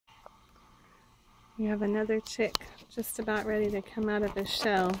We have another chick just about ready to come out of his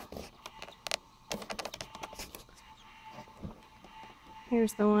shell.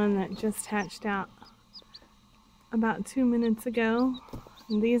 Here's the one that just hatched out about 2 minutes ago.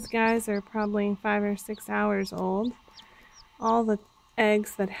 And these guys are probably 5 or 6 hours old. All the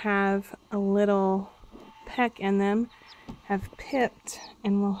eggs that have a little peck in them have pipped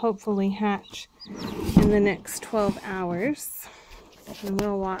and will hopefully hatch in the next 12 hours. And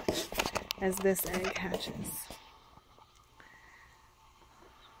we'll watch as this egg hatches.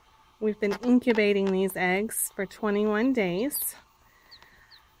 We've been incubating these eggs for 21 days.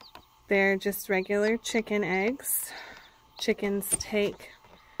 They're just regular chicken eggs. Chickens take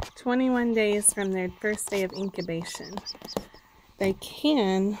 21 days from their first day of incubation. They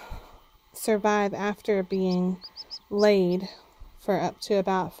can survive after being laid for up to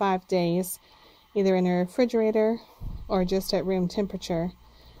about 5 days, either in a refrigerator or just at room temperature.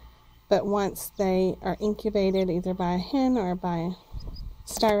 But once they are incubated either by a hen or by a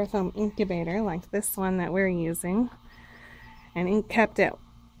styrofoam incubator like this one that we're using, and kept at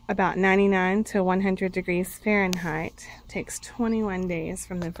about 99 to 100 degrees Fahrenheit, takes 21 days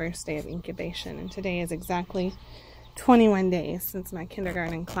from the first day of incubation. And today is exactly 21 days since my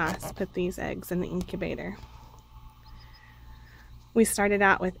kindergarten class put these eggs in the incubator. We started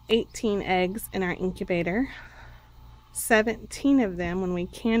out with 18 eggs in our incubator. 17 of them, when we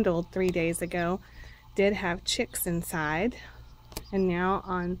candled 3 days ago, did have chicks inside. And now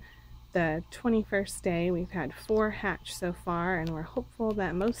on the 21st day, we've had 4 hatch so far, and we're hopeful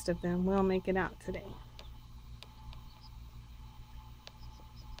that most of them will make it out today.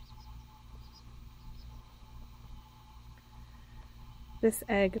 This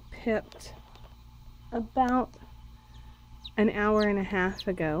egg pipped about an hour and a half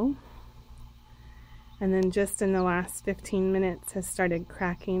ago, and then just in the last 15 minutes has started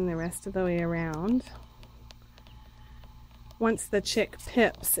cracking the rest of the way around. Once the chick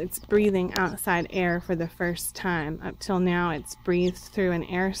pips, it's breathing outside air for the first time. Up till now, it's breathed through an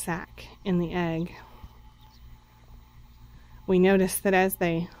air sac in the egg. We notice that as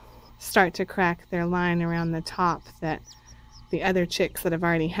they start to crack their line around the top, that the other chicks that have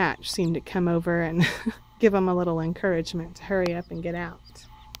already hatched seem to come over and give them a little encouragement to hurry up and get out.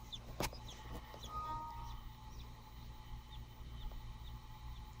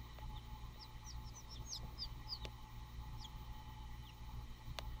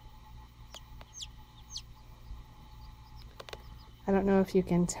 I don't know if you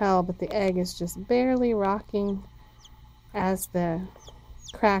can tell, but the egg is just barely rocking as the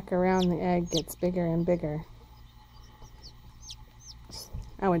crack around the egg gets bigger and bigger.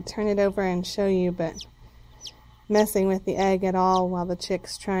 I would turn it over and show you, but messing with the egg at all while the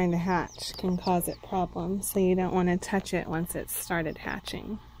chick's trying to hatch can cause it problems, so you don't want to touch it once it's started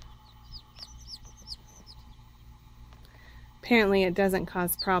hatching. Apparently it doesn't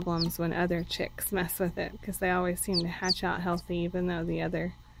cause problems when other chicks mess with it, because they always seem to hatch out healthy, even though the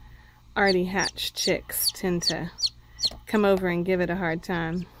other already hatched chicks tend to come over and give it a hard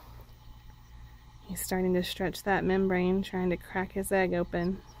time. He's starting to stretch that membrane, trying to crack his egg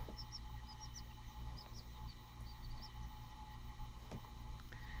open.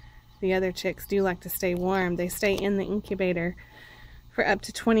 The other chicks do like to stay warm. They stay in the incubator for up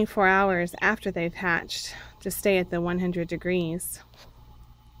to 24 hours after they've hatched to stay at the 100 degrees.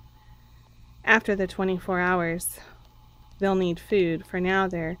 After the 24 hours, they'll need food. For now,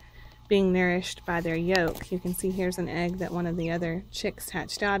 they're being nourished by their yolk. You can see here's an egg that one of the other chicks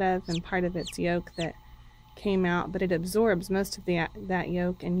hatched out of, and part of its yolk that came out, but it absorbs most of that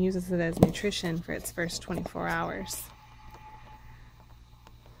yolk and uses it as nutrition for its first 24 hours.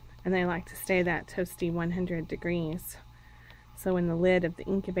 And they like to stay that toasty 100 degrees. So when the lid of the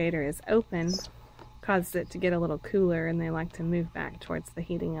incubator is open, causes it to get a little cooler, and they like to move back towards the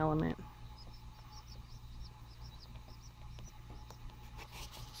heating element.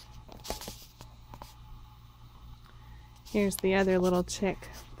 Here's the other little chick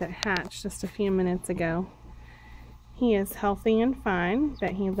that hatched just a few minutes ago. He is healthy and fine,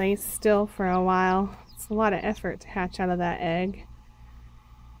 but he lays still for a while. It's a lot of effort to hatch out of that egg.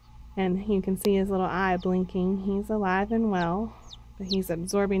 And you can see his little eye blinking. He's alive and well, but he's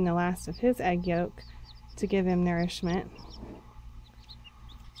absorbing the last of his egg yolk to give him nourishment.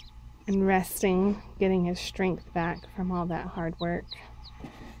 And resting, getting his strength back from all that hard work.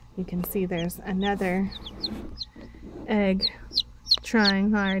 You can see there's another egg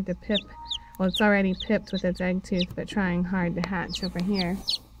trying hard to pip. Well, it's already pipped with its egg tooth, but trying hard to hatch over here.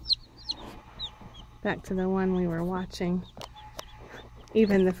 Back to the one we were watching.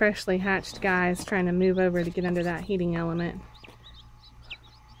 Even the freshly hatched guy is trying to move over to get under that heating element.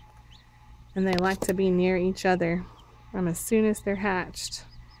 and they like to be near each other. As soon as they're hatched,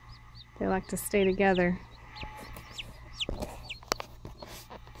 they like to stay together.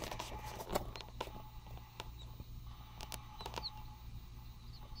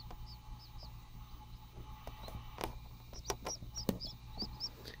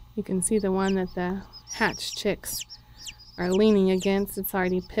 You can see the one that the hatched chicks are leaning against. It's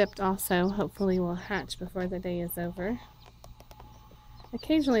already pipped also. Hopefully will hatch before the day is over.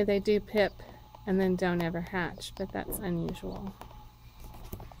 Occasionally they do pip and then don't ever hatch, but that's unusual.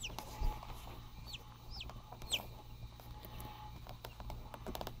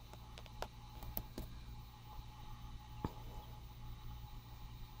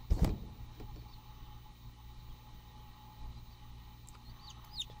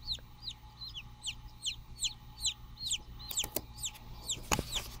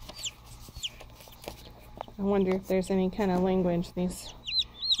 I wonder if there's any kind of language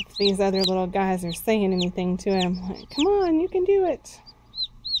if these other little guys are saying anything to him. Like, come on, you can do it.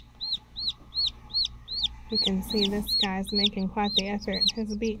 You can see this guy's making quite the effort.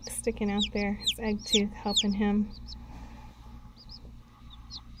 His beak sticking out there, his egg tooth helping him.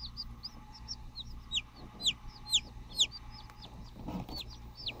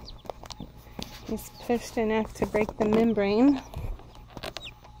 He's pushed enough to break the membrane.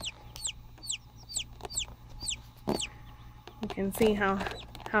 You can see how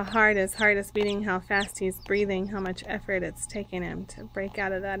hard his heart is beating, how fast he's breathing, how much effort it's taking him to break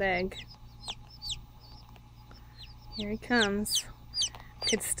out of that egg. Here he comes.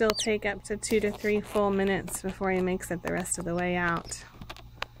 Could still take up to 2 to 3 full minutes before he makes it the rest of the way out.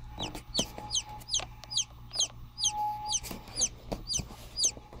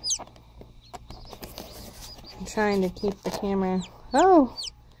 I'm trying to keep the camera. Oh,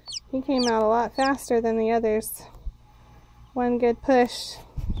 he came out a lot faster than the others. One good push.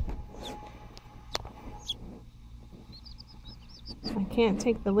 I can't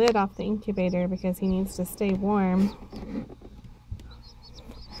take the lid off the incubator because he needs to stay warm.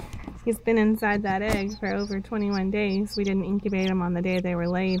 He's been inside that egg for over 21 days. We didn't incubate them on the day they were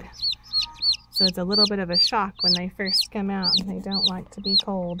laid. So it's a little bit of a shock when they first come out, and they don't like to be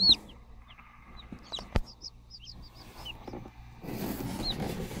cold.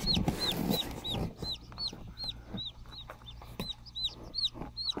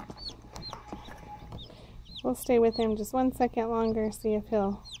 We'll stay with him just 1 second longer, see if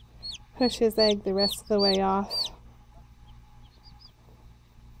he'll push his egg the rest of the way off.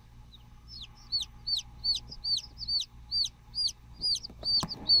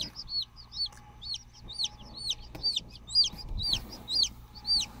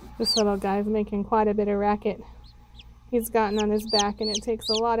 This little guy's making quite a bit of racket. He's gotten on his back and it takes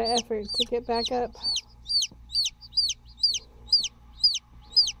a lot of effort to get back up.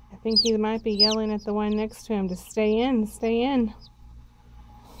 I think he might be yelling at the one next to him to stay in, stay in.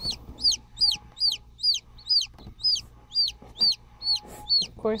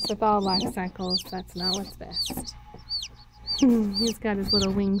 Of course, with all life cycles, that's not what's best. He's got his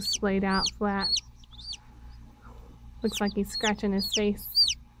little wings splayed out flat. Looks like he's scratching his face.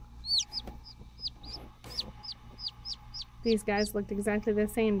 These guys looked exactly the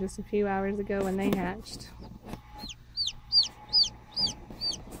same just a few hours ago when they hatched.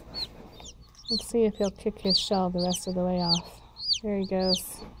 Let's see if he'll kick his shell the rest of the way off. There he goes.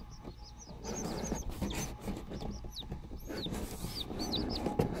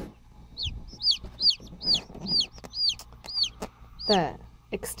 The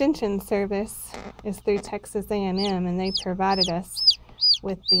extension service is through Texas A&M, and they provided us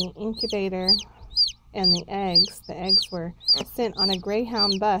with the incubator and the eggs. The eggs were sent on a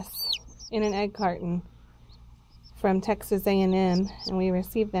Greyhound bus in an egg carton from Texas A&M, and we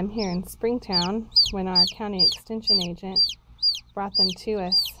received them here in Springtown when our county extension agent brought them to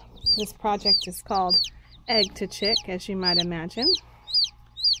us. This project is called Egg to Chick, as you might imagine,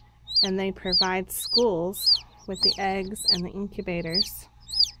 and they provide schools with the eggs and the incubators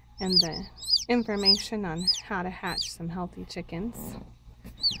and the information on how to hatch some healthy chickens.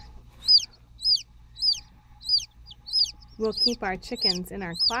 We'll keep our chickens in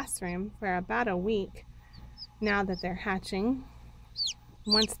our classroom for about a week now that they're hatching.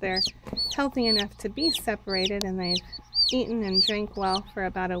 Once they're healthy enough to be separated and they've eaten and drank well for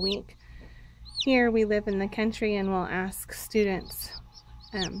about a week, here we live in the country, and we'll ask students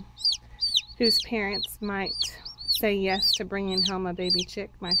whose parents might say yes to bringing home a baby chick,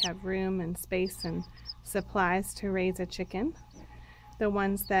 might have room and space and supplies to raise a chicken. The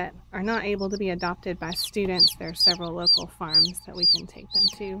ones that are not able to be adopted by students, there are several local farms that we can take them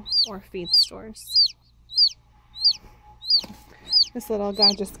to, or feed stores. This little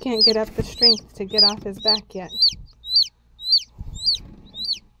guy just can't get up the strength to get off his back yet.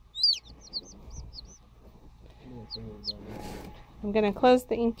 I'm going to close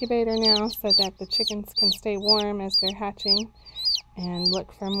the incubator now so that the chickens can stay warm as they're hatching, and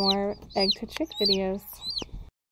look for more egg to chick videos.